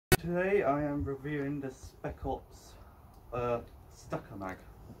Today I am reviewing the Spec Stacker mag,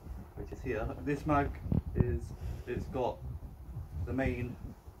 which is here. This mag it's got the main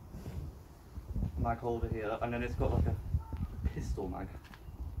mag holder here, and then it's got like a pistol mag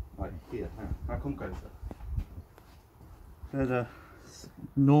right here. Now come closer. There's a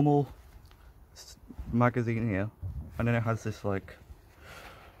normal magazine here, and then it has this like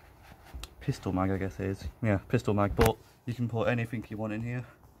pistol mag, I guess it is. Yeah, pistol mag, but you can put anything you want in here.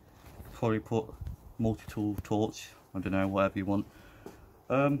 Probably put multi-tool torch, I don't know, whatever you want.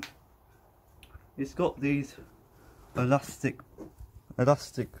 It's got these elastic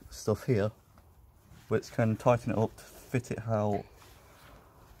stuff here, which can tighten it up to fit it how,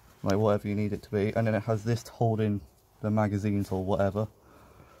 like whatever you need it to be, and then it has this holding the magazines or whatever.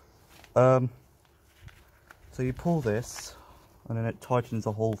 So you pull this, and then it tightens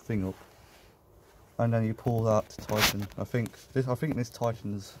the whole thing up, and then you pull that to tighten. I think this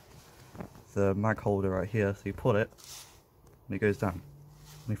tightens the mag holder right here, so you pull it and it goes down,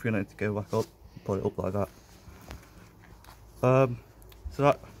 and if you want it to go back up, you pull it up like that. So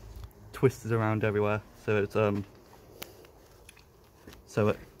that twists around everywhere, so it's so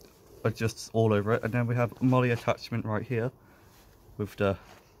it adjusts all over it. And then we have a molly attachment right here with the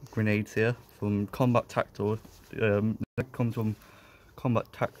grenades here from Combat Tactical. It comes from Combat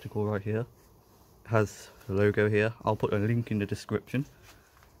Tactical right here. It has the logo here. I'll put a link in the description.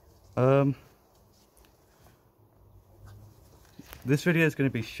 This video is going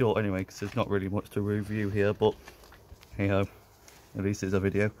to be short anyway, because there's not really much to review here, but hey ho, at least it's a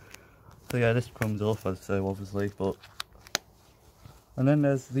video. So yeah, this comes off as so obviously, but and then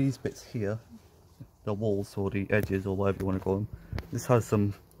there's these bits here, the walls or the edges or whatever you want to call them. This has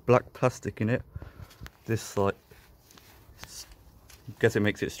some black plastic in it. This like, I guess it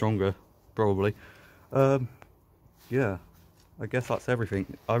makes it stronger, probably. Yeah, I guess that's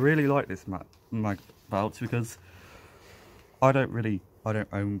everything. I really like this mag pouch because I don't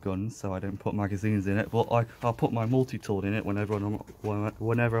own guns, so I don't put magazines in it, but I'll put my multi-tool in it whenever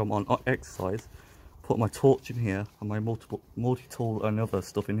I'm on exercise. Put my torch in here and my multi-tool and other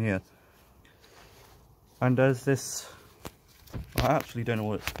stuff in here. And there's this, I actually don't know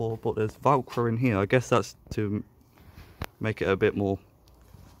what it's for, but there's Velcro in here. I guess that's to make it a bit more,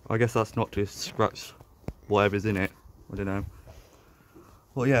 I guess that's not to scratch whatever's in it, I don't know.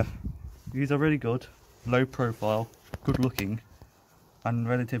 But yeah, these are really good, low profile, good looking, and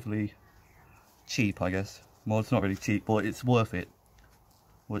relatively cheap, I guess. Well, it's not really cheap, but it's worth it.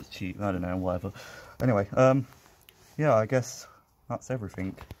 Well, it's cheap, I don't know, whatever. Anyway, yeah, I guess that's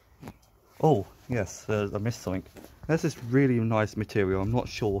everything. Oh, yes, I missed something. There's this really nice material, I'm not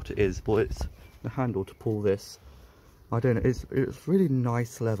sure what it is, but it's the handle to pull this. I don't know, it's really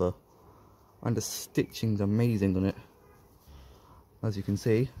nice leather, and the stitching's amazing on it, as you can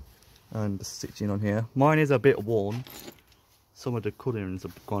see. And the stitching on here. Mine is a bit worn. Some of the colourings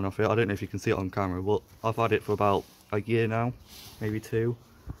have gone off it. I don't know if you can see it on camera, but I've had it for about a year now, maybe 2.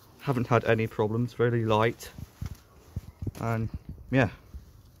 Haven't had any problems. Really light. And yeah,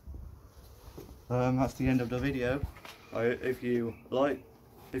 that's the end of the video. If you enjoyed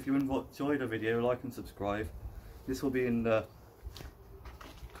the video, like and subscribe. This will be in the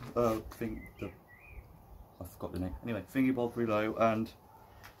I forgot the name. Anyway, thingy bob below, and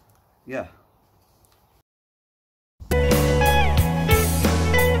yeah.